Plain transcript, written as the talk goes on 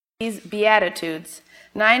These Beatitudes,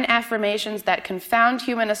 9 affirmations that confound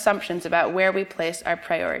human assumptions about where we place our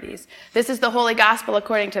priorities. This is the Holy Gospel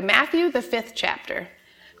according to Matthew, the 5th chapter.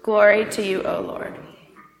 Glory to you, O Lord.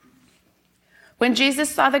 When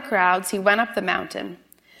Jesus saw the crowds, he went up the mountain,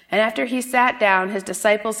 and after he sat down, his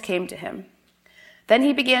disciples came to him. Then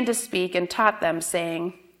he began to speak and taught them,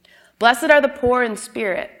 saying, "Blessed are the poor in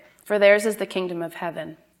spirit, for theirs is the kingdom of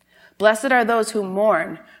heaven. Blessed are those who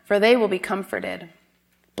mourn, for they will be comforted.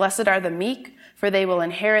 Blessed are the meek, for they will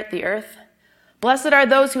inherit the earth. Blessed are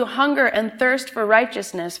those who hunger and thirst for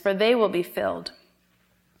righteousness, for they will be filled.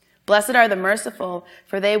 Blessed are the merciful,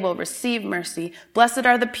 for they will receive mercy. Blessed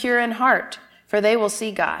are the pure in heart, for they will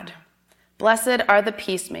see God. Blessed are the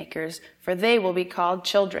peacemakers, for they will be called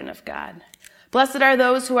children of God. Blessed are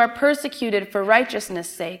those who are persecuted for righteousness'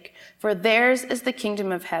 sake, for theirs is the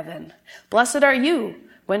kingdom of heaven. Blessed are you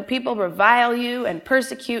when people revile you and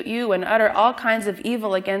persecute you and utter all kinds of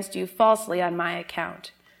evil against you falsely on my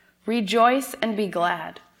account. Rejoice and be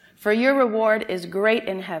glad, for your reward is great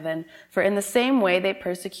in heaven, for in the same way they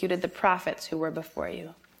persecuted the prophets who were before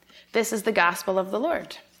you." This is the gospel of the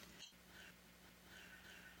Lord.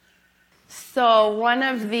 So one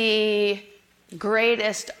of the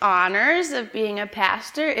greatest honors of being a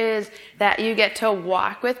pastor is that you get to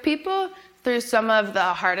walk with people through some of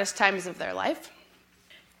the hardest times of their life.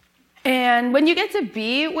 And when you get to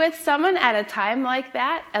be with someone at a time like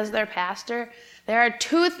that as their pastor, there are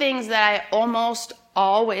 2 things that I almost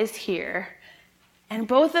always hear, and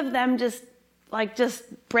both of them just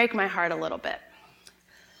break my heart a little bit.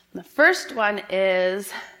 The first one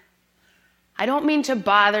is, "I don't mean to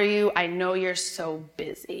bother you, I know you're so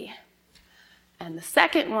busy." And the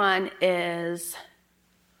second one is,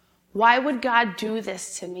 "Why would God do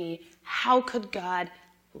this to me? How could God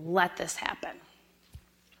let this happen?"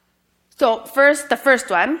 So first, the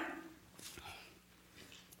first one,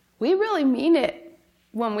 we really mean it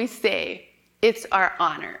when we say it's our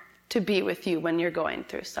honor to be with you when you're going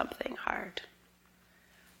through something hard.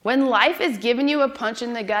 When life is giving you a punch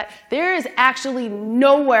in the gut, there is actually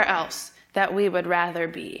nowhere else that we would rather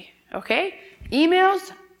be, okay?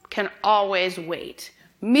 Emails can always wait.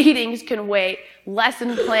 Meetings can wait.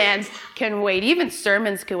 Lesson plans can wait. Even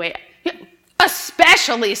sermons can wait.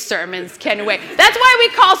 Especially sermons can wait. That's why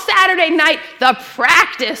we call Saturday night the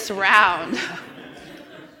practice round.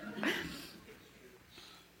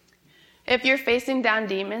 If you're facing down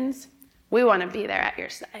demons, we want to be there at your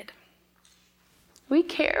side. We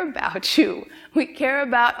care about you. We care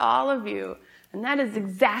about all of you. And that is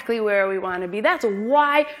exactly where we want to be. That's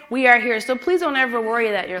why we are here. So please don't ever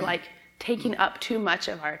worry that you're taking up too much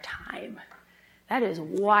of our time. That is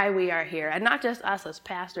why we are here. And not just us as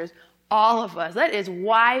pastors, all of us. That is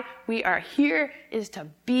why we are here, is to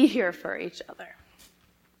be here for each other.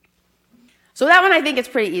 So that one I think is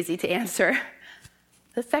pretty easy to answer.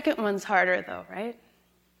 The second one's harder though, right?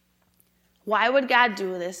 Why would God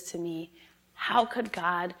do this to me? How could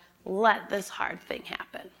God let this hard thing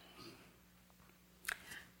happen?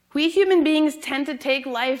 We human beings tend to take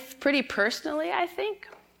life pretty personally, I think.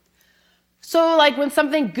 So when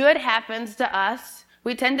something good happens to us,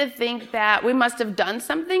 we tend to think that we must have done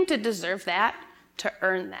something to deserve that, to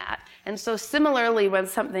earn that. And so similarly, when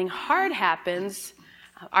something hard happens,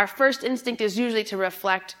 our first instinct is usually to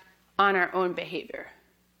reflect on our own behavior.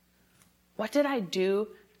 What did I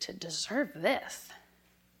do to deserve this?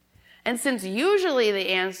 And since usually the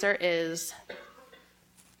answer is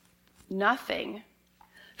nothing,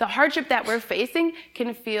 the hardship that we're facing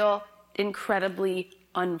can feel incredibly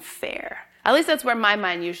unfair. At least that's where my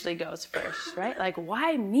mind usually goes first, right?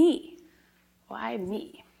 Why me? Why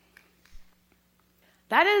me?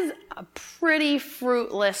 That is a pretty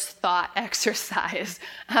fruitless thought exercise.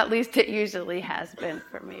 At least it usually has been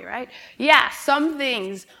for me, right? Yeah, some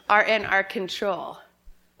things are in our control,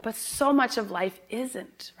 but so much of life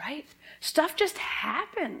isn't, right? Stuff just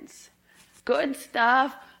happens. Good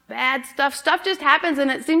stuff, bad stuff. Stuff just happens, and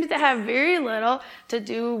it seems to have very little to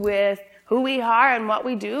do with who we are and what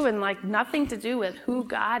we do, and nothing to do with who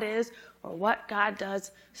God is or what God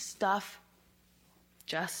does. Stuff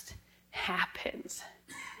just happens.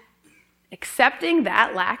 Accepting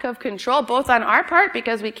that lack of control, both on our part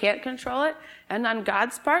because we can't control it, and on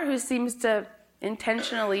God's part, who seems to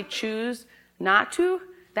intentionally choose not to,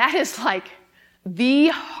 that is the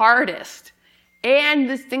hardest and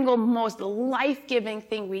the single most life-giving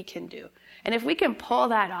thing we can do. And if we can pull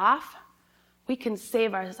that off, we can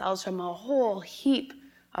save ourselves from a whole heap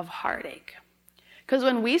of heartache. Because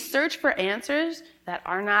when we search for answers that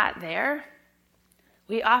are not there,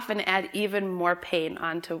 we often add even more pain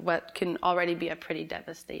onto what can already be a pretty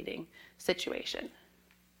devastating situation.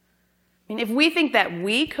 I mean, if we think that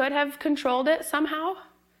we could have controlled it somehow,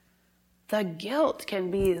 the guilt can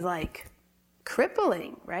be like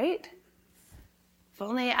crippling, right? If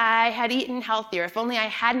only I had eaten healthier, if only I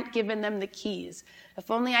hadn't given them the keys, if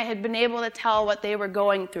only I had been able to tell what they were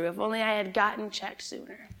going through, if only I had gotten checked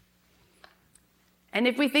sooner. And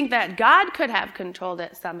if we think that God could have controlled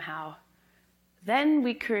it somehow, then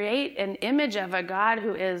we create an image of a God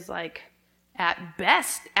who is like at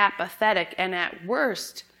best apathetic and at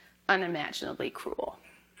worst unimaginably cruel.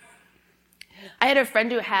 I had a friend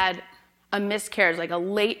who had a miscarriage, like a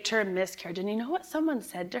late-term miscarriage, and you know what someone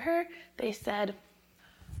said to her? They said,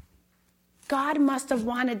 God must have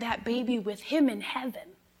wanted that baby with him in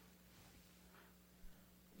heaven.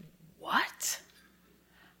 What?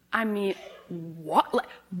 I mean,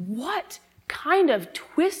 what kind of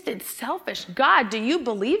twisted, selfish God do you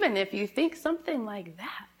believe in if you think something like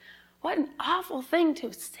that? What an awful thing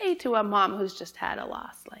to say to a mom who's just had a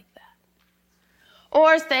loss like that.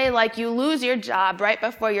 Or say, like, you lose your job right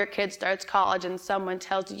before your kid starts college and someone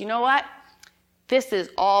tells you, you know what? This is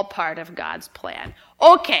all part of God's plan.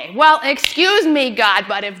 Okay, well, excuse me, God,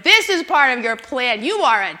 but if this is part of your plan, you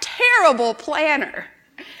are a terrible planner.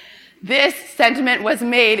 This sentiment was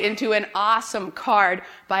made into an awesome card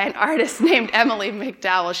by an artist named Emily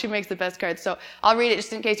McDowell. She makes the best cards, so I'll read it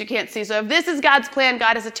just in case you can't see. So if this is God's plan,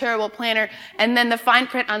 God is a terrible planner. And then the fine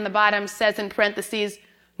print on the bottom says in parentheses,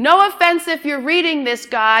 no offense if you're reading this,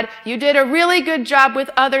 God, you did a really good job with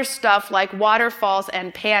other stuff like waterfalls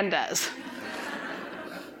and pandas.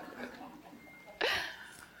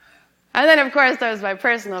 And then, of course, that was my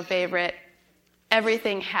personal favorite.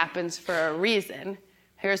 Everything happens for a reason.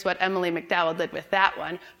 Here's what Emily McDowell did with that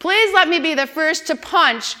one. Please let me be the first to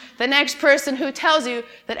punch the next person who tells you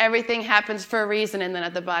that everything happens for a reason. And then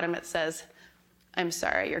at the bottom it says, I'm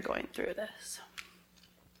sorry you're going through this.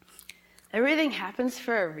 Everything happens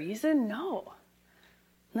for a reason? No.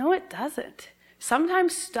 No, it doesn't.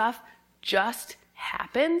 Sometimes stuff just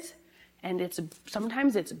happens, and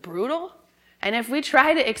sometimes it's brutal. And if we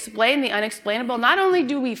try to explain the unexplainable, not only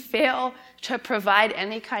do we fail to provide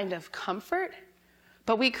any kind of comfort,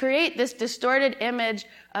 but we create this distorted image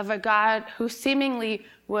of a God who seemingly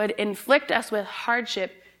would inflict us with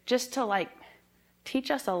hardship just to, like, teach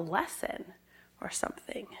us a lesson or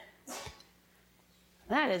something.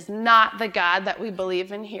 That is not the God that we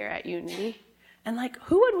believe in here at Unity. And, like,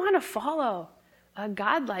 who would want to follow a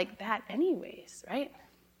God like that anyways, right?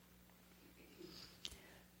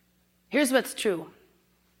 Here's what's true.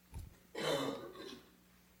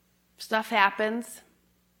 Stuff happens,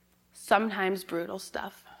 sometimes brutal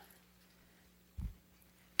stuff.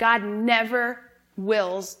 God never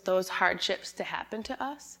wills those hardships to happen to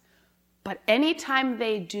us, but anytime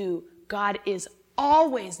they do, God is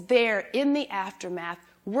always there in the aftermath,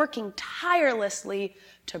 working tirelessly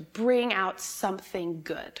to bring out something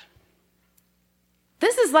good.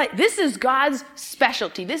 This is God's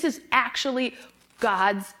specialty. This is actually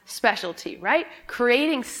God's specialty, right?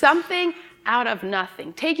 Creating something out of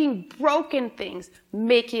nothing, taking broken things,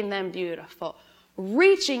 making them beautiful,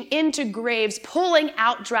 reaching into graves, pulling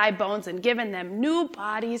out dry bones and giving them new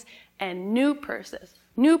bodies and new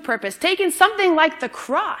purpose, taking something like the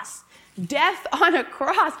cross, death on a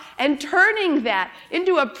cross, and turning that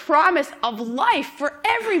into a promise of life for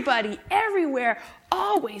everybody, everywhere,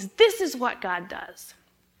 always. This is what God does.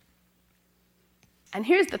 And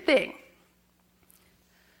here's the thing.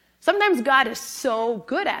 Sometimes God is so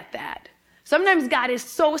good at that. Sometimes God is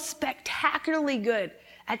so spectacularly good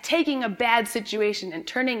at taking a bad situation and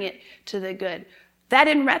turning it to the good, that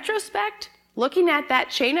in retrospect, looking at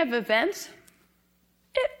that chain of events,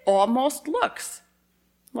 it almost looks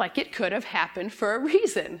like it could have happened for a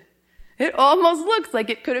reason. It almost looks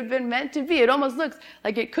like it could have been meant to be. It almost looks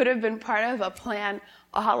like it could have been part of a plan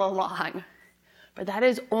all along. But that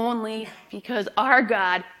is only because our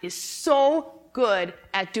God is so good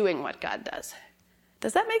at doing what God does.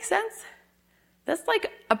 Does that make sense? That's like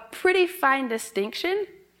a pretty fine distinction,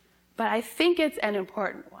 but I think it's an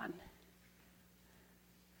important one.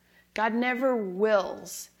 God never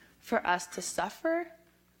wills for us to suffer,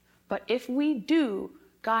 but if we do,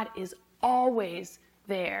 God is always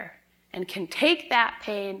there and can take that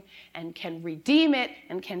pain and can redeem it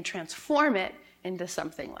and can transform it into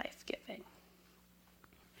something life-giving.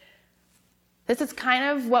 This is kind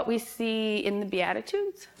of what we see in the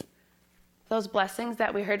Beatitudes, those blessings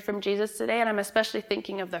that we heard from Jesus today, and I'm especially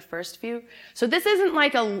thinking of the first few. So this isn't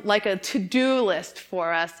like a to-do list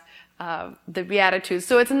for us, the Beatitudes.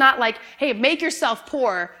 So it's not like, hey, make yourself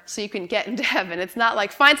poor so you can get into heaven. It's not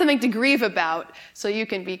like find something to grieve about so you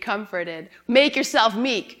can be comforted. Make yourself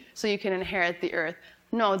meek so you can inherit the earth.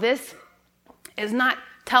 No, this is not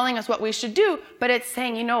telling us what we should do, but it's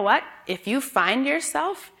saying, you know what? If you find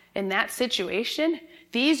yourself in that situation,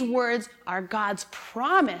 these words are God's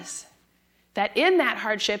promise that in that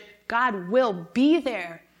hardship, God will be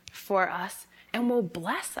there for us and will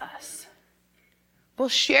bless us. Will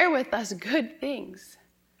share with us good things.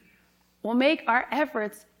 Will make our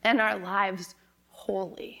efforts and our lives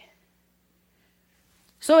holy.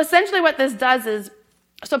 So essentially what this does is,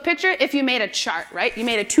 so picture if you made a chart, right? You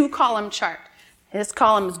made a 2-column chart. This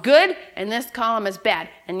column is good and this column is bad.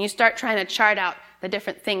 And you start trying to chart out the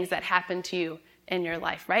different things that happen to you in your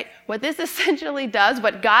life, right? What this essentially does,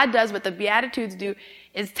 what God does, what the Beatitudes do,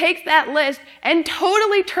 is takes that list and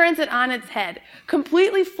totally turns it on its head.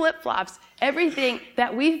 Completely flip-flops everything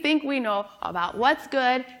that we think we know about what's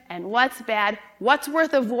good and what's bad, what's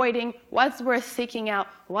worth avoiding, what's worth seeking out,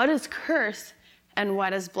 what is curse, and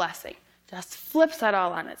what is blessing. Just flips that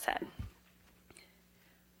all on its head.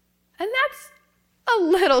 And that's a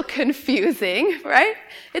little confusing, right?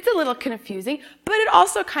 It's a little confusing, but it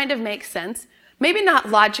also kind of makes sense. Maybe not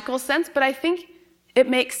logical sense, but I think it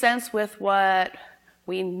makes sense with what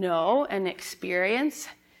we know and experience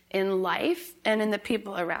in life and in the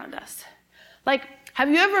people around us. Like, have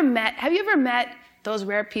you ever met those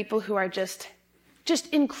rare people who are just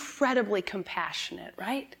incredibly compassionate,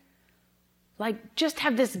 right? Like, just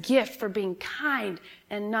have this gift for being kind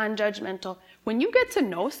and non-judgmental. When you get to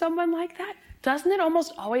know someone like that, doesn't it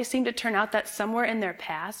almost always seem to turn out that somewhere in their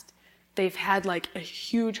past, they've had like a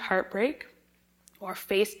huge heartbreak or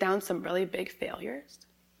faced down some really big failures?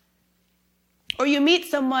 Or you meet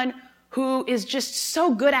someone who is just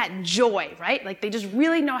so good at joy, right? Like they just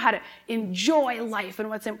really know how to enjoy life and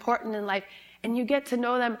what's important in life. And you get to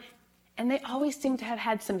know them, and they always seem to have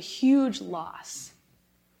had some huge loss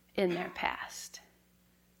in their past.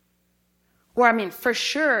 Or, I mean, for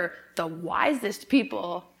sure, the wisest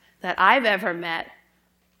people that I've ever met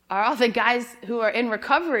are all the guys who are in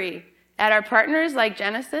recovery at our partners like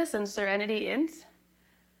Genesis and Serenity Inns.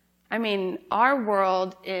 I mean, our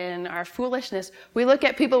world, in our foolishness, we look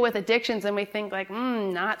at people with addictions and we think like,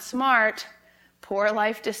 not smart, poor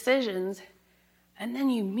life decisions. And then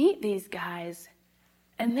you meet these guys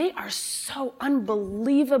and they are so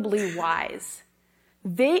unbelievably wise.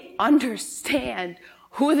 They understand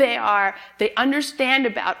who they are. They understand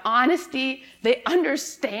about honesty. They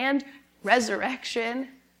understand resurrection.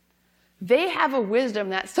 They have a wisdom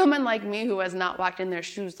that someone like me who has not walked in their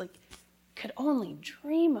shoes could only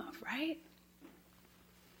dream of, right?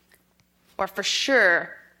 Or for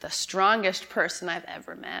sure, the strongest person I've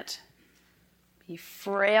ever met. The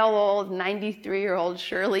frail old 93-year-old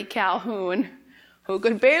Shirley Calhoun, who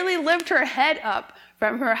could barely lift her head up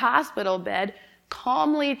from her hospital bed,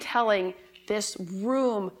 calmly telling this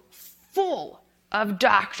room full of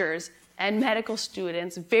doctors and medical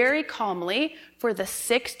students very calmly for the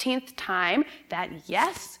 16th time that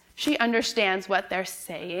yes, she understands what they're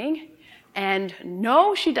saying, and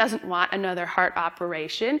no, she doesn't want another heart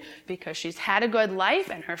operation because she's had a good life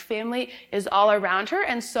and her family is all around her.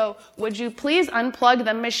 And so would you please unplug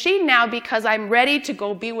the machine now because I'm ready to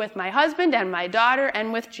go be with my husband and my daughter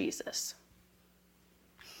and with Jesus.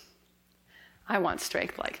 I want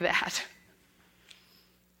strength like that.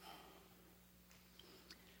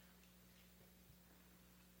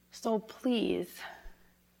 So please,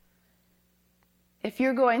 if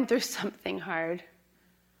you're going through something hard,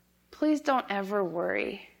 please don't ever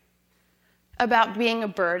worry about being a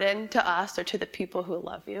burden to us or to the people who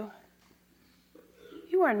love you.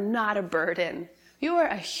 You are not a burden. You are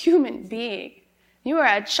a human being. You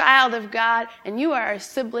are a child of God, and you are a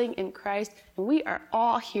sibling in Christ, and we are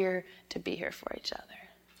all here to be here for each other.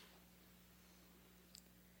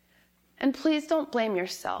 And please don't blame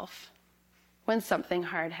yourself when something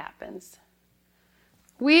hard happens.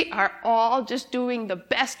 We are all just doing the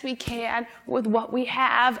best we can with what we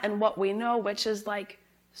have and what we know, which is like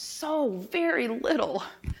so very little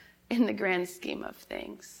in the grand scheme of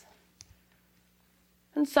things.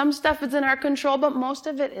 And some stuff is in our control, but most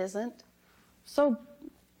of it isn't. So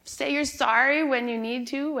say you're sorry when you need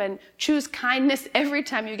to, and choose kindness every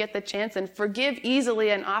time you get the chance, and forgive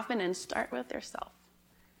easily and often, and start with yourself.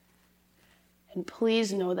 And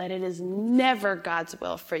please know that it is never God's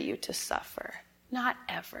will for you to suffer. Not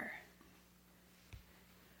ever.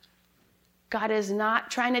 God is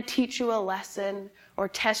not trying to teach you a lesson or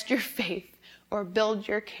test your faith or build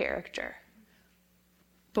your character.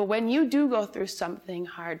 But when you do go through something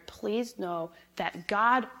hard, please know that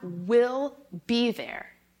God will be there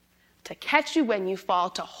to catch you when you fall,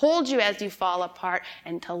 to hold you as you fall apart,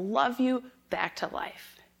 and to love you back to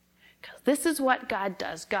life. Because this is what God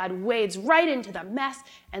does. God wades right into the mess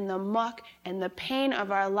and the muck and the pain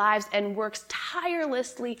of our lives and works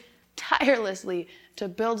tirelessly to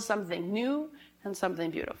build something new and something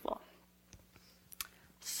beautiful.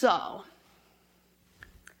 So,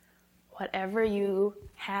 whatever you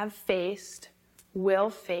have faced, will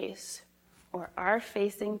face, or are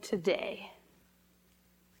facing today,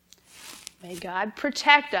 may God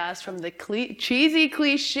protect us from the cheesy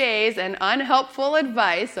cliches and unhelpful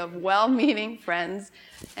advice of well-meaning friends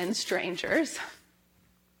and strangers.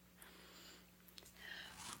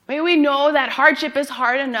 May we know that hardship is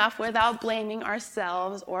hard enough without blaming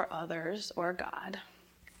ourselves or others or God.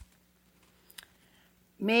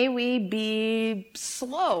 May we be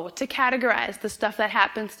slow to categorize the stuff that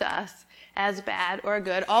happens to us as bad or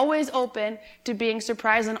good, always open to being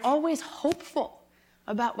surprised and always hopeful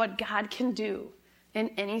about what God can do in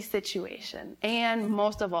any situation. And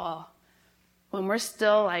most of all, when we're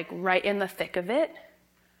still right in the thick of it,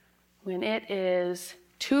 when it is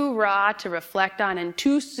too raw to reflect on and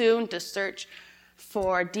too soon to search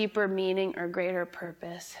for deeper meaning or greater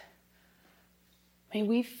purpose, may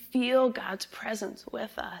we feel God's presence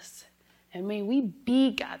with us, and may we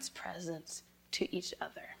be God's presence to each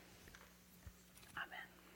other.